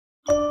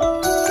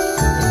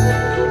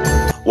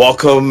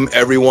Welcome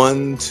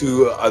everyone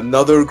to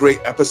another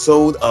great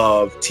episode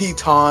of Tea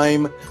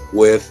Time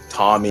with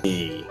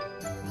Tommy.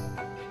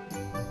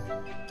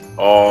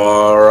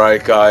 All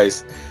right,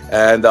 guys,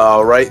 and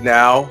right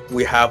now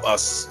we have a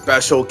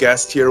special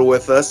guest here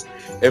with us,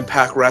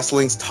 Impact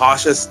Wrestling's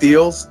Tasha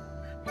Steeles.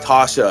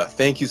 Tasha,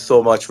 thank you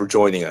so much for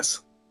joining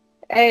us.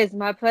 Hey, it's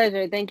my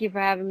pleasure. Thank you for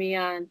having me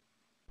on.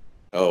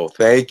 Oh,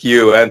 thank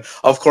you, and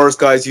of course,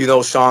 guys, you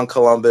know Sean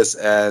Columbus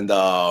and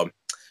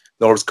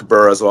Norris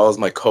Cabrera as well as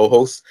my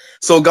co-host.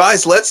 So,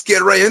 guys, let's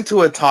get right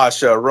into it,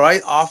 Tasha.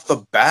 Right off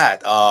the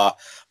bat,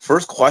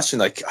 first question: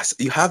 like,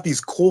 you have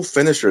these cool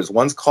finishers.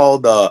 One's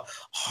called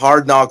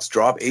Hard Knocks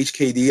Drop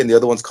 (HKD), and the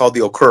other one's called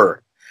the Occur.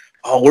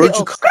 Oh, where did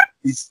you come up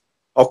with these?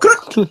 Occur.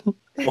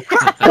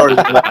 Sorry,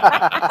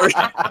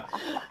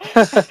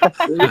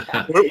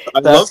 I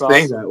love That's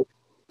saying awesome. that.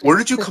 Where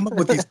did you come up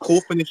with these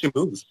cool finishing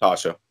moves,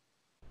 Tasha?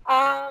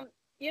 Um,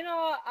 you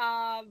know,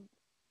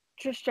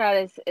 Trish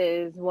Stratus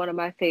is one of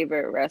my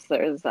favorite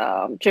wrestlers.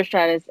 Trish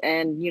Stratus,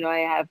 and I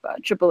have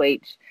Triple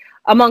H,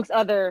 amongst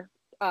other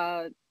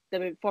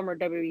former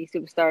WWE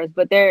superstars,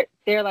 but they're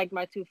like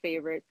my two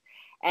favorites.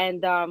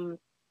 And I've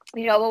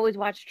always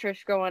watched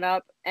Trish growing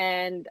up,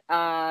 and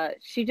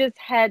she just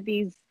had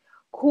these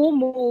cool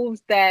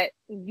moves that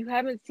you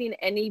haven't seen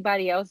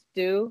anybody else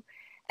do.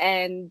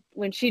 And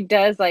when she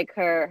does like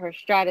her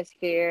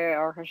stratosphere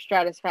or her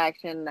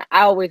stratisfaction,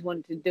 I always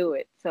wanted to do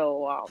it.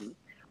 So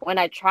when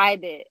I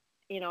tried it,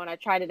 and I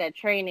tried it at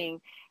training,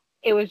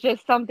 it was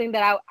just something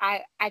that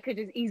I could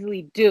just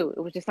easily do. It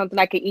was just something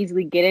I could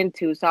easily get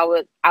into.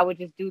 So I would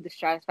just do the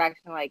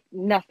stratisfaction like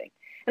nothing.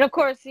 And of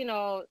course, the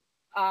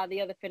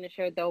other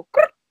finisher though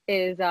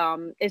is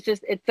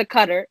it's the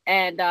cutter,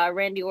 and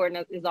Randy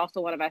Orton is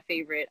also one of my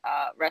favorite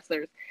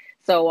wrestlers.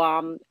 So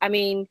I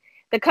mean,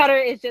 the cutter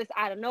is just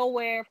out of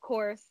nowhere. Of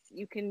course,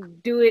 you can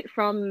do it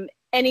from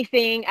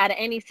anything, out of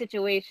any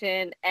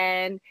situation,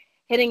 and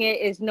hitting it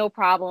is no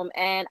problem.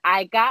 And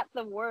I got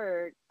the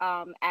word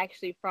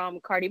actually from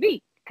Cardi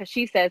B, because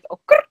she says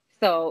okay.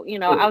 So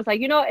I was like,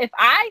 if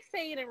I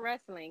say it in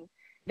wrestling,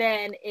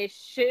 then it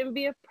shouldn't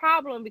be a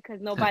problem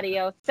because nobody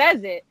else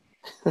says it.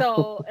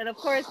 So, and of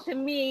course, to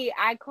me,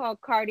 I call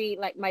Cardi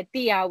like my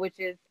tia, which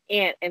is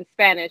aunt in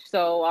Spanish.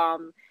 So,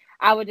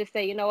 I would just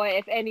say, what,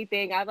 if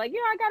anything, I'm like,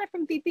 I got it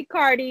from Titi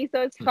Cardi,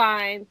 so it's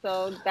fine.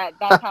 So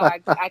that's how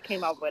I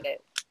came up with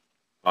it.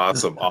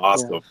 Awesome, Yeah.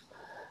 awesome.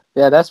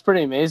 Yeah, that's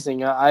pretty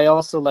amazing. I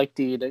also like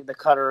the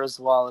cutter as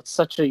well. It's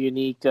such a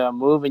unique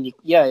move, and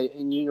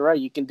you're right.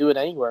 You can do it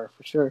anywhere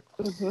for sure.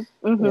 Mhm.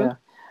 Mhm.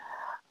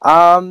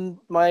 Yeah.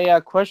 My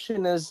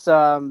question is,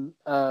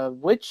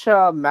 which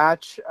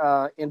match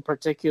in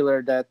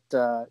particular that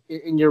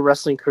in your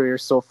wrestling career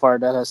so far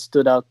that has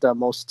stood out the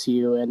most to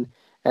you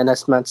and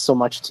has meant so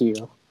much to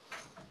you?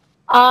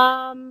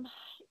 Um,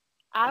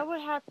 I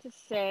would have to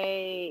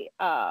say,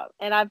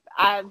 and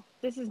I've.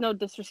 This is no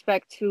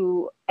disrespect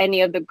to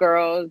any of the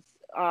girls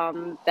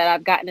that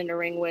I've gotten in the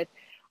ring with,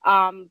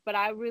 but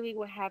I really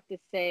would have to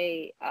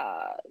say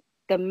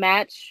the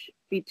match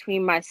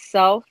between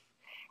myself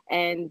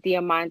and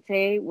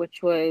Diamante,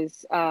 which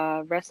was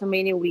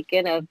WrestleMania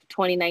weekend of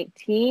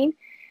 2019,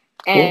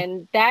 Cool.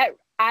 and that,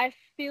 I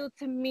feel,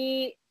 to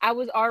me, I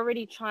was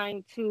already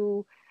trying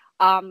to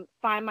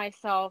find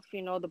myself,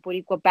 the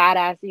Boricua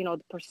badass, the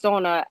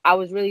persona. I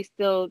was really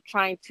still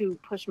trying to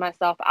push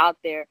myself out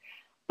there,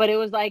 but it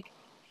was like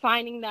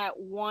finding that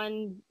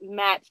one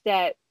match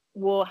that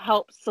will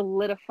help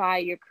solidify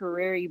your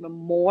career even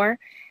more.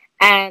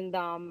 And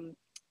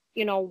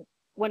you know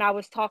when I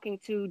was talking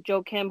to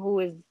Joe Kim, who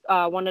is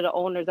one of the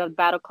owners of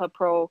Battle Club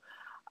Pro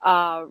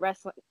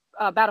wrestling,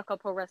 Battle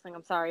Club Pro Wrestling,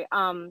 I'm sorry.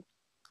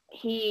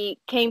 He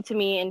came to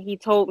me and he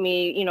told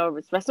me,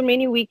 it's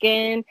WrestleMania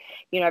weekend.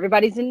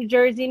 Everybody's in New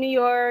Jersey, New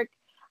York.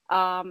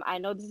 I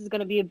know this is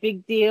going to be a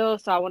big deal,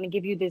 so I want to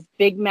give you this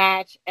big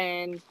match.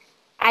 And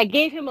I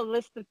gave him a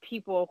list of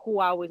people who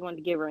I always wanted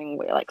to get ring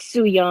with, like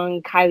Sue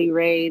Young, Kylie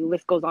Ray, the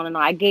list goes on and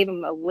on. I gave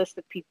him a list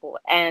of people,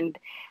 and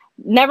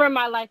never in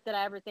my life did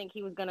I ever think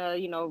he was going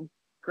to,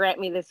 grant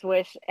me this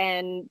wish.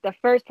 And the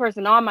first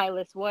person on my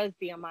list was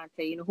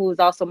Diamante, who is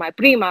also my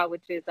prima,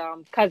 which is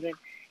cousin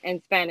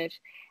in Spanish.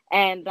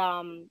 And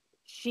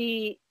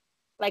she,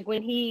 like,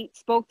 when he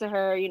spoke to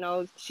her,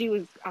 she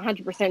was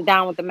 100%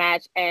 down with the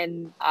match.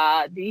 And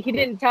he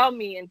didn't tell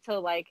me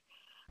until, like,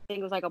 I think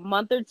it was like a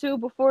month or two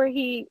before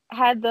he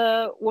had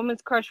the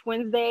Women's Crush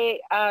Wednesday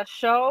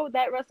show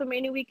that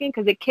WrestleMania weekend,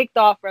 because it kicked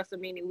off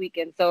WrestleMania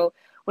weekend. So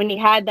when he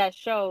had that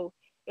show,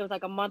 it was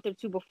like a month or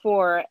two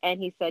before,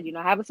 and he said,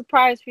 I have a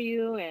surprise for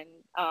you, and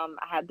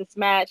I have this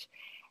match.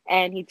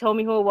 And he told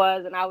me who it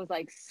was, and I was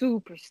like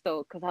super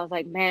stoked, because I was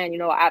like, man,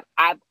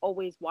 I've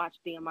always watched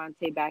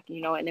Diamante back,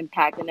 and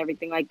Impact and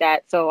everything like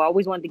that. So I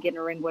always wanted to get in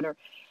a ring with her.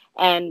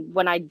 And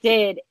when I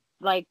did,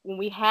 like, when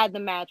we had the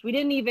match, we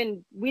didn't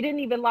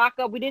even lock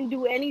up. We didn't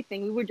do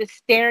anything. We were just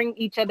staring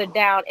each other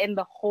down, and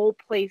the whole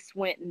place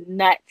went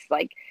nuts.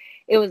 Like,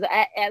 it was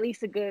at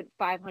least a good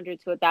 500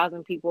 to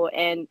 1,000 people.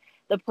 And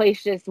the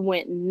place just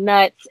went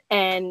nuts,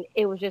 and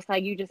it was just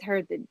like you just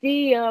heard the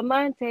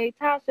Diamante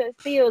Tasha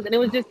Steelz, and it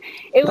was just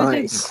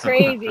Nice.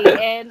 crazy,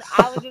 and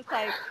I was just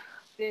like,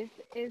 this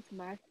is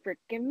my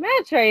freaking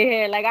match right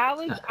here. Like I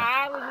was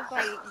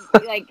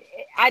just like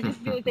I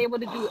just was able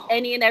to do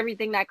any and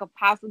everything that I could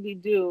possibly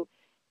do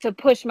to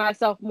push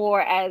myself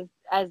more as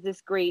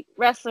this great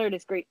wrestler,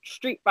 this great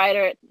street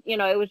fighter. You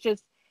know, it was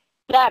just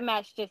that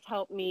match just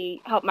help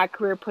my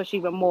career push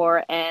even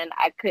more, and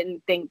I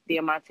couldn't thank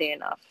Diamante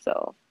enough.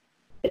 So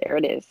there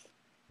it is.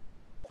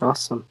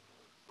 Awesome.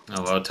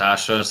 Hello,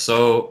 Tasha.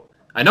 So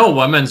I know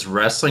women's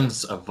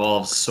wrestling's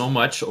evolved so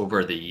much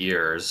over the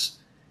years.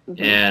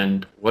 Mm-hmm.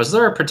 And was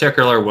there a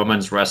particular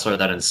women's wrestler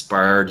that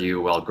inspired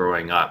you while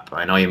growing up?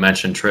 I know you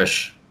mentioned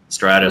Trish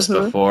Stratus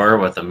before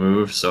with a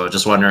move, so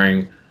just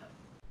wondering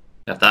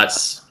if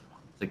that's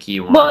the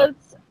key one. Well,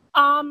 it's,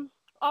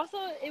 also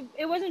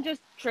it wasn't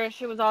just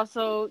Trish, it was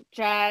also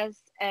Jazz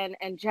and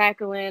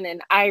Jacqueline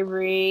and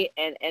Ivory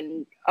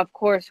and of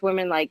course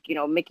women like, you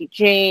know, Mickie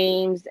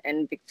James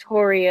and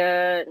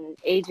Victoria and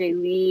AJ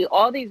Lee.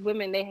 All these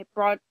women, they had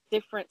brought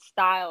different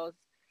styles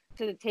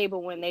to the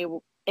table when they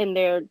were in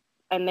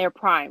their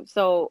prime.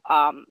 So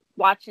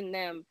watching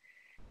them,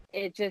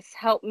 it just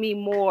helped me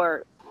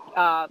more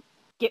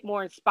get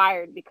more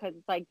inspired, because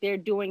it's like they're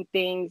doing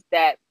things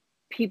that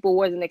people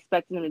wasn't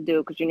expecting them to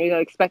do, because you're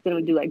expecting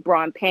them to do like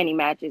bra and panty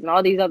matches and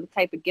all these other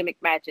type of gimmick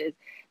matches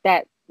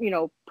that, you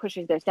know,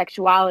 pushes their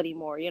sexuality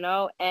more, you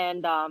know,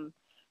 and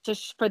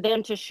just for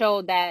them to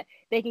show that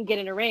they can get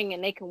in the ring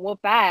and they can whoop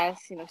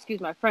ass, you know, excuse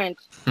my French,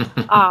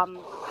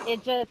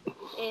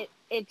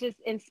 it just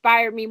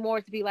inspired me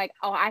more to be like,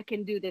 oh, I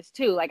can do this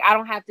too. Like, I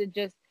don't have to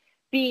just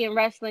be in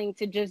wrestling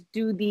to just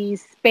do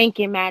these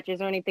spanking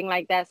matches or anything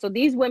like that. So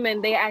these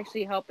women, they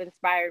actually help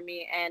inspire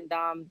me. And,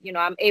 you know,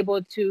 I'm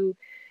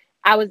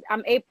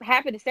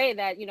happy to say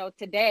that, you know,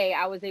 today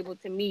I was able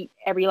to meet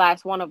every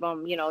last one of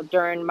them, you know,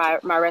 during my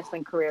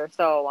wrestling career.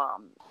 So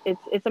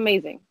it's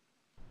amazing.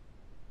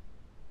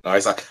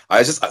 Nice. I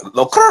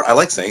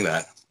like saying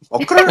that.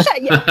 Yeah,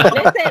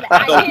 listen,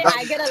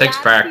 I get a Takes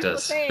lot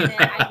practice. of people saying it.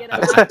 I get a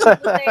lot of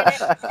people saying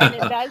it, and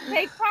it does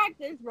take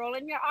practice,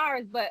 rolling your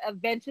R's, but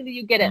eventually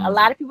you get it. A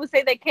lot of people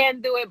say they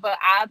can't do it, but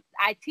I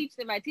teach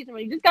them.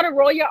 You just got to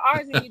roll your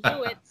R's and you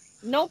do it.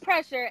 No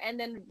pressure, and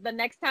then the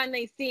next time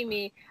they see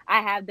me,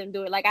 I have them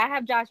do it. Like I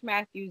have Josh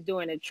Matthews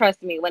doing it.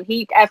 Trust me. When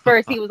at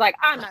first he was like,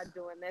 "I'm not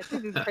doing this.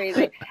 This is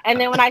crazy," and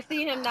then when I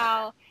see him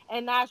now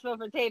in Nashville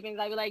for tapings,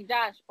 I be like,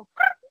 "Josh,"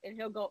 and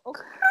he'll go, "Oh."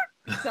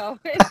 So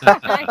it's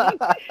fine.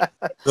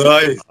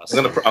 Nice.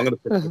 I'm gonna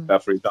pick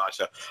that for you,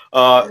 Tasha.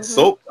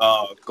 So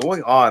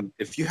going on,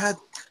 if you had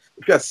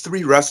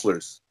 3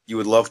 wrestlers you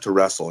would love to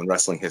wrestle in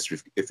wrestling history,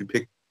 if you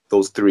pick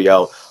those 3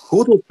 out, who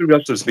would those 3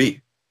 wrestlers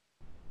be?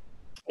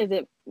 Is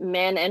it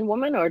men and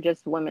women or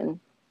just women?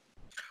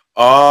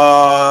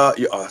 Yeah,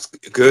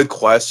 good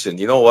question.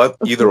 You know what?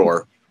 Either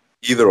or.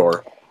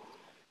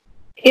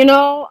 You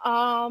know,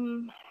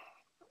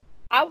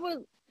 I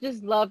would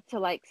just love to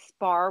like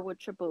spar with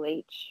Triple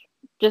H,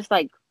 just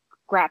like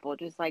grapple,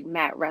 just like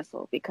Matt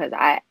wrestle, because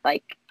I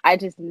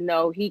just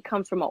know he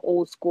comes from an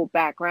old school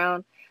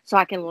background, so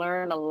I can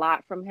learn a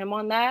lot from him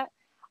on that.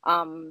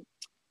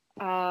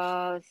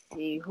 Let's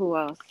see, who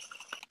else?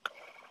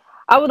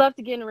 I would love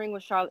to get in the ring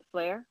with Charlotte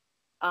Flair.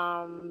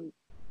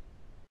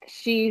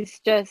 She's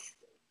just,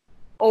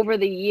 over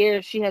the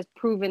years, she has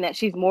proven that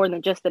she's more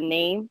than just a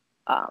name.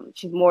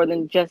 She's more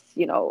than just,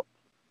 you know,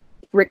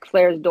 Ric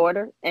Flair's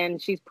daughter,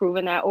 and she's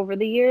proven that over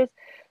the years.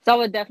 So I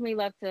would definitely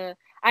love to.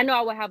 I know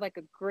I would have like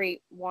a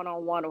great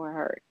one-on-one with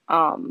her.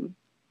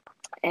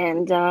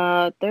 And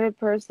third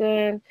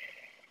person,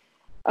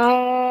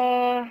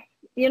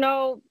 you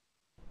know,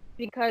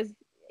 because,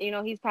 you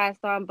know, he's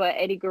passed on, but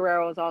Eddie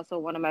Guerrero is also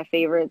one of my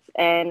favorites,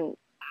 and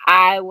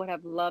I would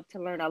have loved to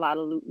learn a lot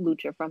of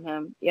lucha from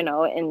him, you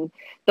know, and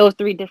those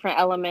 3 different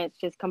elements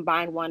just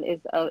combined one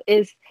is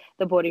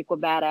the Boricua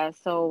Badass.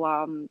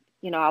 So,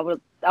 you know, I would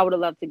have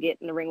loved to get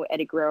in the ring with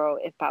Eddie Guerrero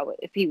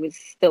if he was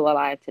still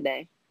alive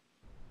today.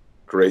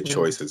 Great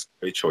choices.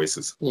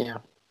 Yeah,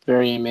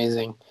 very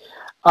amazing.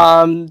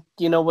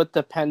 You know, with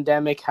the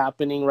pandemic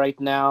happening right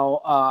now,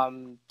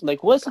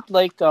 like, what's it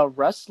like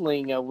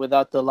wrestling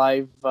without the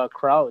live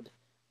crowd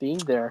being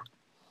there?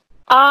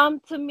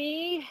 To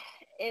me,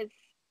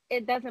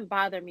 it doesn't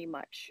bother me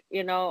much,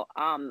 you know,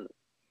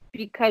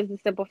 because the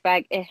simple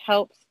fact, it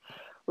helps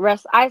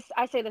I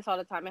say this all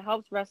the time. It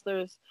helps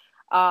wrestlers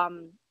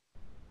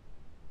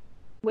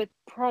with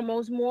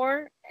promos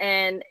more,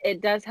 and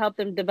it does help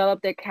them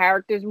develop their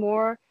characters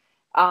more,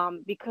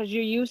 because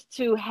you're used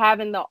to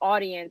having the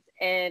audience,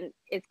 and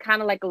it's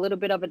kind of like a little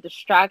bit of a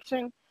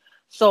distraction.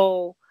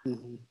 So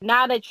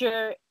now that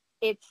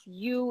it's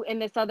you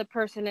and this other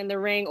person in the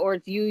ring, or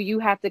it's you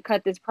have to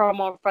cut this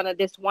promo in front of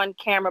this one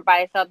camera by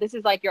itself. This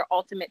is like your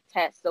ultimate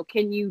test. So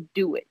can you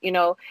do it? You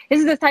know, this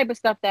is the type of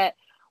stuff that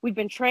we've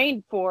been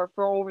trained for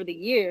over the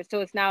years.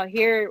 So it's now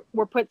here,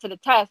 we're put to the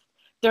test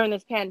during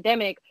this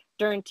pandemic,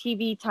 during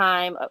TV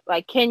time.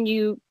 Like, can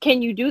you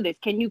do this?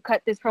 Can you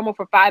cut this promo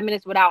for 5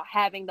 minutes without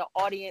having the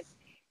audience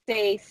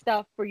say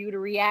stuff for you to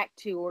react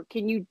to, or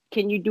can you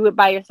do it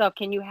by yourself?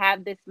 Can you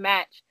have this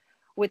match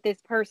with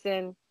this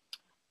person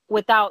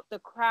without the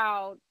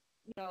crowd,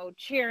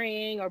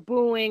 cheering or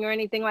booing or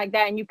anything like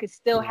that, and you could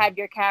still have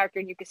your character,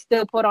 and you could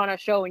still put on a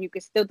show, and you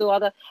could still do all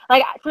the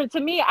to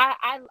me,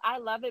 I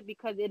love it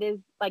because it is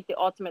like the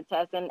ultimate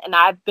test, and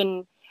I've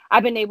been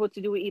able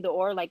to do it either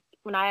or. Like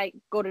when I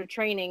go to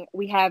training,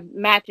 we have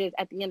matches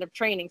at the end of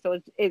training, so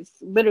it's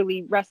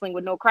literally wrestling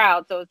with no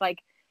crowd, so it's like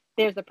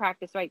there's the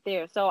practice right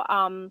there. So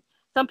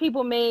some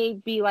people may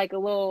be like a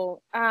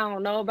little, I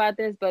don't know about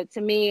this, but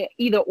to me,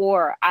 either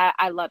or,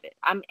 I love it.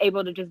 I'm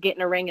able to just get in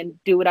the ring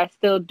and do what I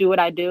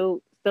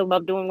do, still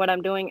love doing what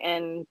I'm doing,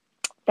 and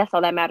that's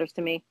all that matters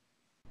to me.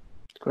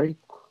 Great.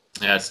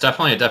 Yeah, it's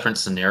definitely a different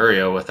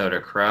scenario without a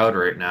crowd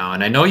right now.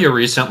 And I know you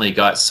recently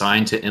got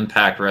signed to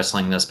Impact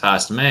Wrestling this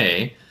past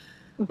May,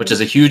 which is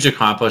a huge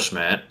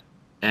accomplishment.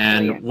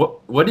 And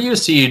what do you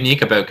see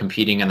unique about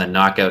competing in the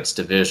Knockouts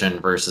division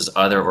versus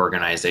other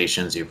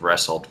organizations you've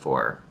wrestled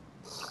for?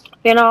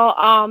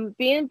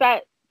 Being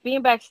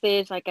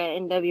backstage like at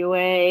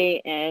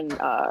NWA and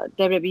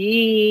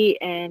WWE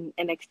and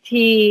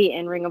NXT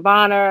and Ring of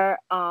Honor,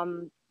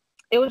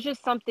 it was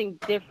just something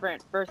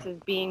different versus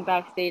being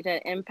backstage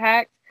at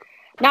Impact.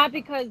 Not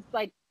because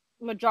like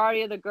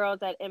majority of the girls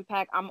at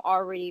Impact I'm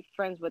already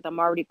friends with, I'm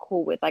already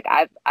cool with. Like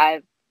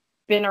I've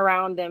been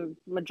around them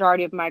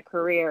majority of my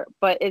career,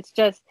 but it's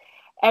just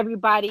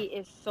everybody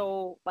is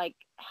so like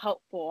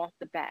helpful off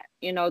the bat.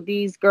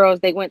 These girls,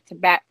 they went to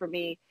bat for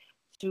me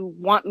to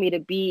want me to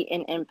be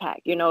in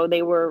Impact.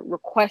 They were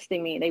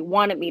requesting me, they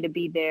wanted me to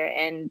be there,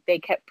 and they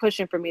kept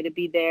pushing for me to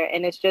be there.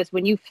 And it's just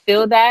when you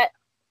feel that,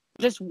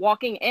 just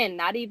walking in,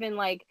 not even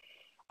like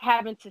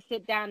having to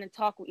sit down and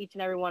talk with each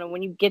and every one, and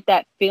when you get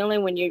that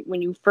feeling when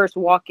you first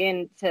walk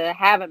in to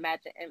have a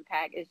match at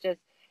Impact, it's just,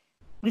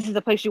 this is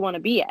the place you want to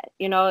be at.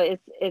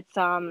 It's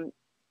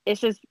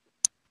just,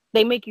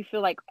 they make you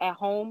feel like at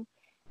home,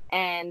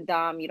 and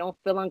you don't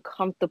feel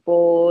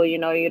uncomfortable. You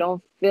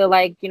don't feel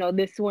like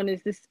this one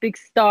is this big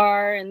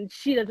star and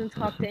she doesn't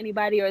talk to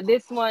anybody, or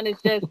this one is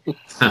just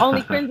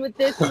only friends with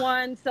this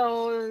one.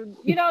 So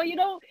you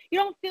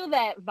don't feel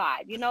that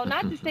vibe.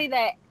 Not to say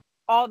that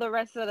all the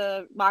rest of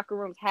the locker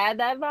rooms had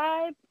that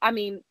vibe. I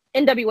mean,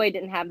 NWA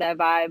didn't have that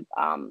vibe,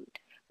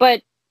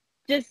 but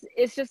it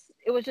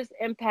was just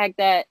Impact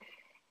that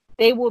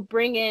they will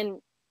bring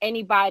in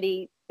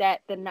anybody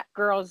that the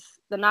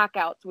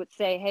Knockouts would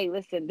say, hey,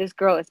 listen, this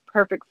girl is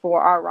perfect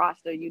for our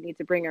roster. You need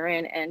to bring her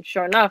in. And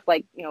sure enough,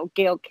 like,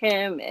 Gail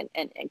Kim and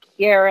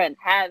Kiera and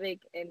Havoc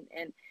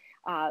and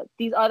all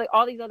these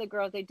other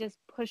girls, they just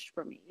pushed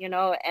for me,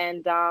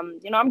 and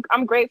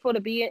I'm grateful to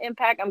be at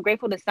Impact. I'm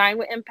grateful to sign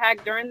with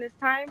Impact during this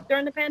time,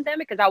 during the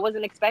pandemic, because I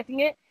wasn't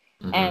expecting it.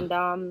 And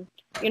I'm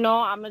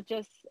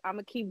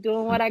gonna keep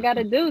doing what I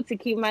gotta do to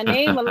keep my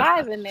name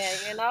alive in there,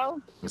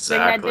 Exactly. Bring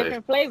that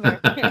different flavor.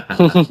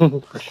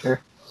 For sure.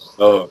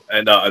 Oh,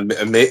 and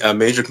a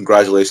major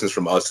congratulations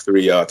from us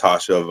three,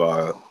 Tasha,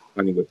 of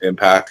signing with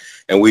Impact,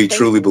 and we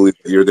truly believe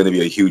that you're going to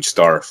be a huge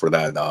star for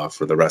that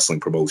for the wrestling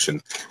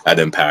promotion at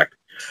Impact.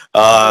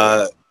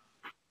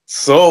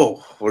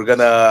 So we're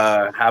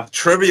gonna have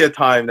trivia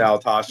time now,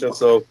 Tasha.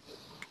 So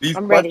these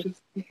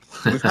questions,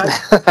 we've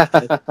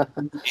had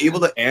able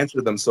to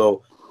answer them.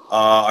 So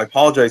I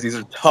apologize; these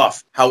are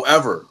tough.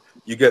 However,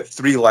 you get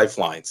 3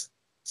 lifelines,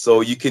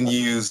 so you can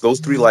use those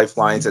 3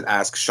 lifelines and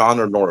ask Sean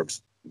or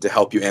Norbs to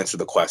help you answer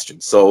the question.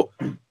 So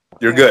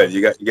you're good.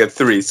 You get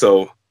 3.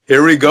 So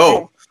here we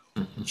go.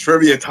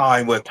 Trivia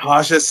time with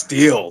Tasha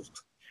Steele.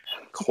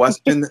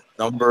 Question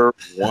number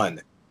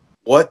 1.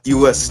 What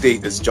U.S.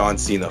 state is John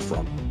Cena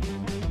from?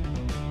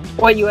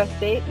 What U.S.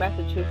 state?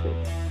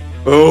 Massachusetts.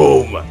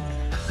 Boom.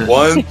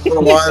 1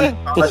 for 1.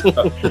 I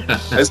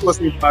just want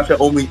to say, Tasha,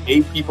 only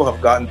 8 people have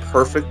gotten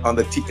perfect on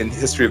the in the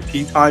history of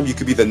tea time. You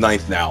could be the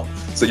 9th now.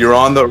 So you're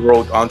on the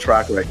road, on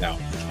track right now.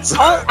 So.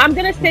 Oh, I'm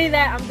gonna say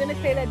that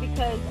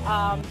because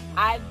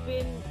I've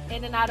been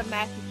in and out of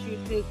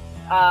Massachusetts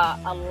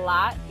a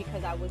lot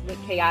because I was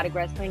with Chaotic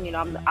Wrestling.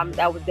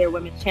 I was their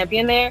women's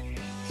champion there.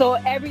 So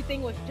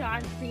everything was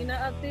John Cena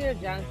up there.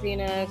 John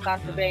Cena,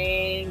 Sasha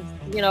Banks,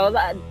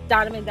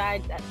 Donovan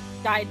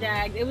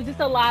Dijak. It was just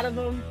a lot of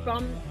them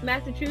from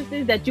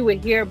Massachusetts that you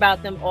would hear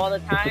about them all the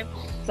time.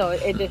 So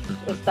it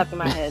stuck in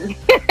my head.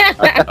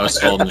 I was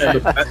holding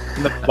it.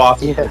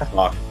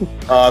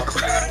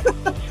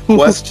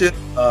 Question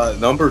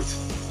number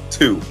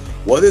 2.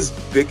 What is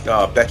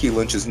Becky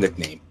Lynch's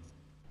nickname?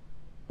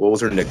 What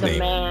was her nickname?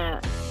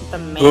 The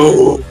man.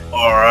 Oh,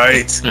 all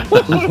right.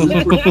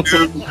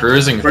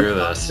 Cruising through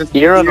this.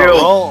 You're on a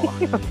roll.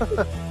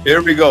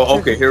 Here we go.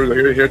 Okay, here we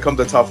go. Here come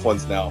the tough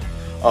ones now.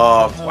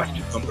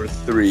 Question number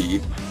 3.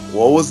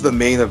 What was the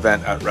main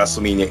event at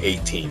WrestleMania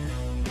 18?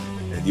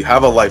 And you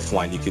have a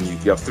lifeline. You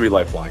have 3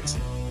 lifelines.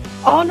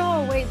 Oh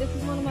no! Wait, this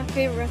is one of my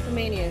favorite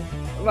WrestleManias.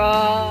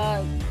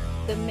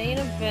 The main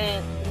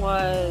event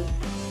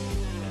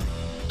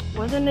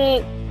wasn't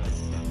it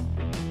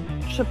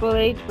Triple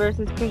H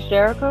versus Chris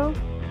Jericho?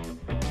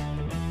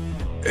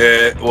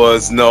 It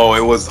was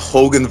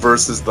Hogan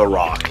versus The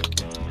Rock.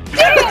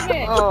 Yeah!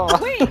 minute. Oh.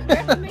 Wait,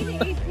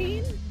 WrestleMania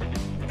 18?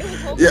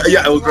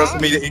 Yeah, it was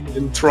WrestleMania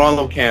in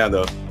Toronto,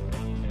 Canada.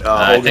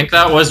 I think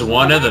that was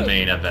one of the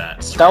main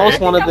events. That was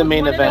right? one of the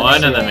main events.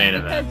 One of the yeah. main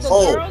Because events. the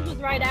Oh. girls was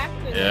right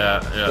after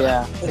that.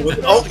 Yeah.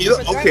 Oh, you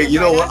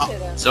know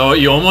what? So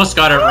you almost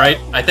got it right.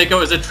 I think it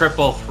was a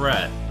triple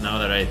threat. Now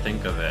that I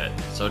think of it,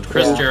 so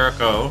Chris Yeah.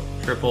 Jericho,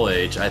 Triple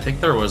H. I think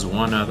there was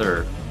one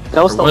other.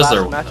 That was Or the was last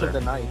there match one of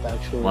the night,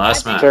 actually.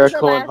 Last match. Jericho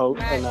The and last Hope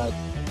match. and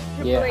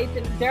Triple yeah. H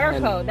and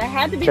Jericho. And That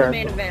had to be Jericho. the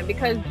main event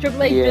because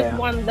Triple H Yeah. just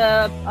won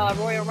the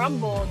Royal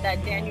Rumble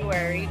that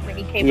January when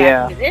he came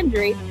Yeah. back from his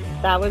injury.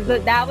 That was the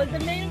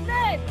main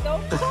event.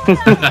 Don't call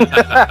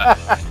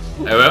that.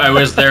 I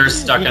was there,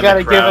 stuck You in gotta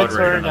the give crowd, it to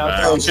right her in the now.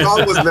 back. Oh,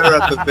 Sean was there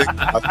at the big.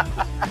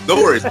 No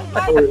worries. That's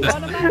why it was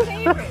one of my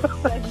favorites.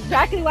 That's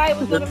exactly why it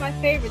was one of my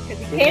favorites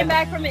because he came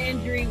back from an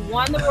injury,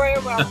 won the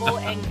Royal Rumble,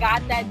 and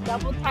got that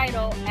double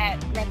title at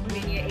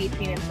WrestleMania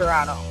 18 in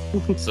Toronto.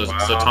 So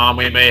Tom,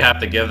 we may have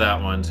to give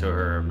that one to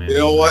her. Maybe. You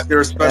know what?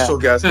 You're a special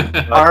guest.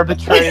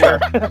 Arbitrator.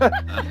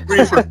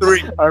 3 for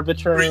 3.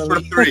 Arbitrator. 3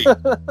 for 3.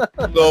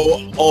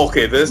 So,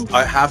 okay, this,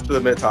 I have to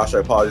admit, Tasha, I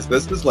apologize.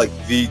 This is like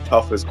the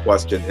toughest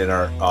question in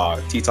our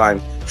Tea Time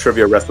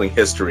Trivia Wrestling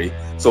history.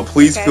 So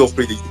please Okay. feel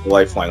free to use the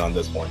lifeline on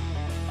this one.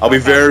 I'll be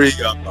very,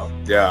 here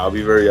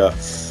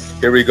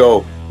we go.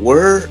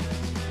 Where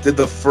did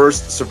the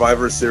first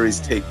Survivor Series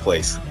take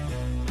place?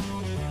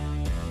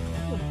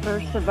 The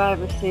first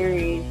Survivor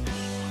Series.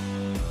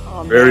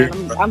 Oh Very-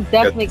 man, I'm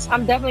definitely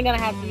gonna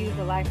have to use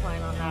the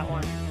lifeline on that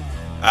one.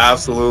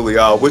 Absolutely.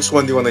 Which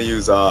one do you want to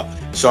use,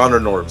 Sean or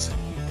Norbs?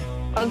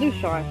 I'll do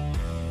Sean.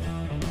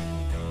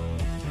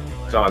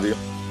 Sean, do you?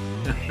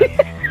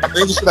 I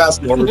think you should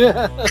ask Norbs.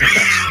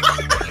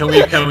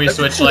 Can we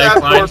switch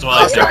lifelines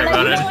while I think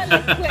about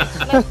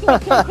Let's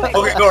switch real quick.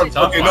 Okay, Norbs.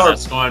 Tough Okay, one, Norbs.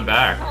 it's going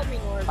back. Help me,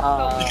 Lord.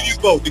 You can use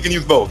both. You can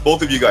use both.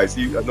 Both of you guys.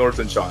 Norbs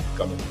and Sean,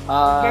 come in.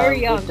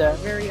 Very young. with that-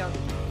 Very young.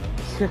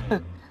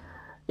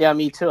 Yeah,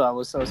 me too. I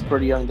was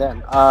pretty young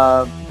then.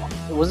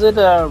 Was it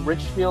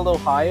Richfield,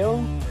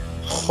 Ohio?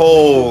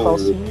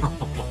 Holy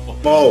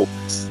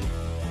smokes.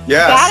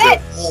 Yes. Got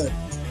it.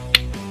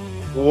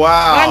 My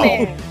Wow.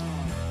 man.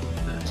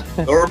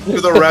 Norb to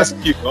the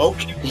rescue.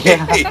 Okay.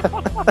 Yeah.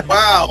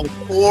 Wow.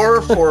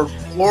 4 for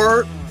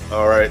 4.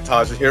 All right,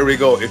 Tasha, here we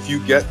go. If you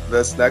get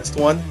this next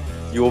one,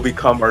 you will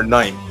become our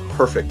 9th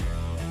perfect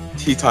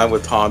Tea Time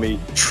with Tommy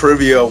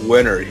trivia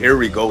winner. Here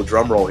we go.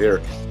 Drum roll here.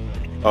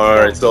 All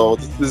right, so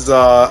this is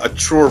a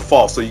true or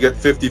false. So you get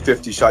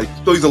 50-50 shot. You can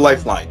still use a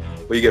lifeline,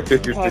 but you get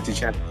 50-50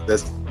 chance of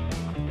this.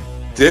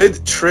 Did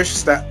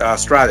Trish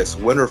Stratus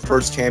win her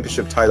first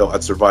championship title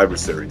at Survivor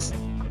Series?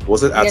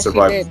 Was it at Yes, she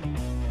Survivor? did.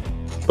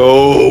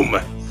 Boom.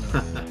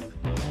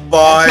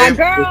 My 5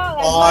 girl.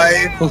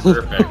 for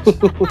 5.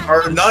 Perfect.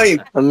 Our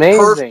 9th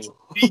Amazing.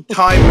 Tea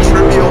Time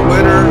trivia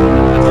winner,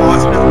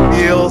 Tasha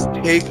Steeles.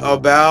 Take a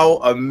bow.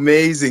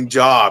 Amazing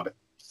job.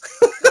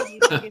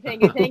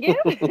 Thank you.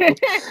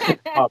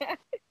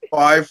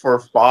 5 for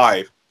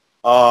 5.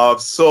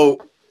 So,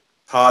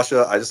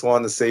 Tasha, I just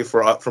wanted to say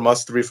from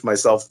us three, for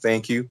myself,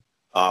 thank you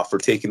for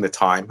taking the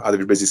time out of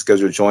your busy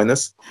schedule to join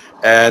us.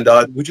 And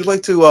would you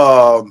like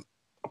to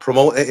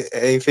promote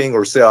anything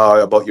or say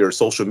about your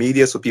social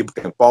media so people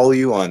can follow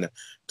you on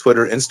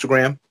Twitter,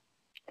 Instagram?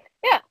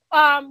 Yeah.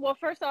 Well,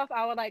 first off,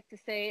 I would like to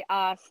say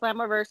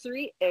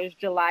Slammiversary is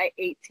July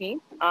 18th.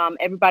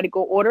 Everybody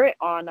go order it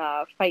on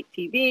Fight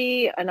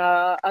TV and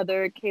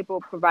other cable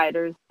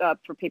providers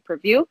for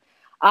pay-per-view.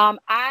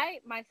 I,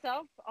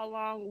 myself,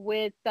 along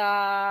with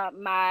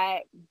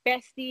my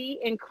bestie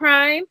in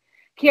crime,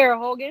 Kiera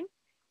Hogan,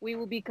 we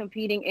will be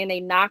competing in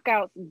a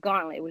Knockouts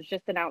Gauntlet. It was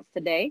just announced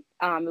today.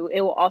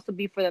 It will also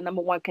be for the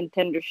 #1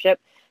 contendership.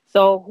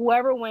 So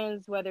whoever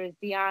wins, whether it's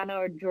Deanna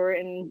or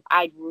Jordan,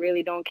 I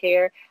really don't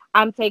care.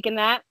 I'm taking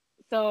that.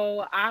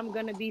 So I'm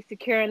going to be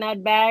securing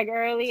that bag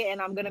early,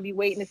 and I'm going to be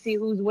waiting to see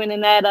who's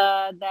winning that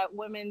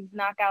women's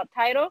knockout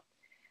title.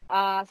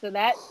 So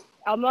that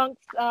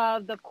amongst,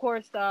 of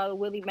course, the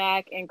Willie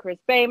Mack and Chris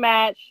Bay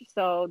match.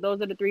 So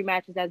those are the 3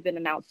 matches that's been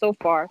announced so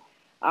far.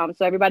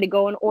 So everybody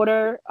go and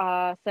order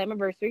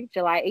Slammiversary,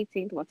 July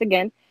 18th, once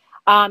again.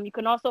 You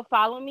can also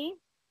follow me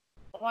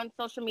on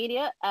social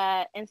media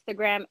at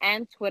Instagram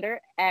and Twitter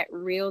at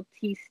Real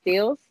T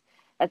Steels.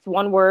 That's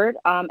one word,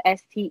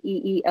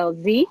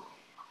 STEELZ.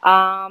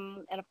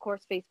 And of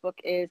course, Facebook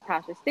is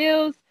Tasha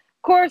Steels.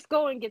 Of course,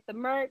 go and get the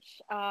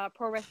merch,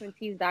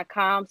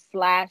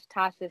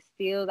 ProWrestlingTees.com/Tasha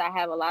Steels. I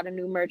have a lot of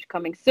new merch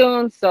coming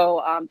soon,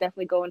 so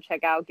definitely go and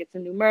check out, get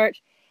some new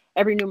merch.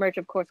 Every new merch,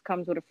 of course,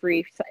 comes with a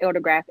free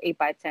autograph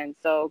 8x10.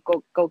 So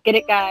go get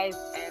it, guys.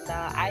 And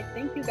I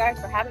thank you guys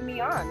for having me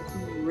on. This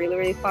was really,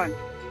 really fun.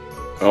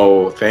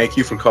 Oh, thank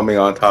you for coming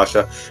on,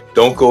 Tasha.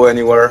 Don't go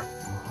anywhere.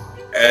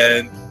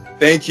 And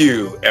thank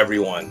you,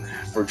 everyone,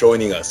 for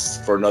joining us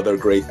for another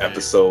great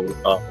episode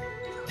of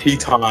Tea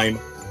Time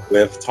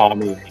with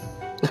Tommy.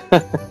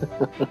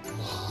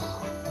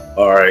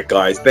 All right,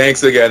 guys.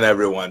 Thanks again,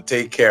 everyone.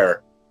 Take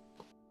care.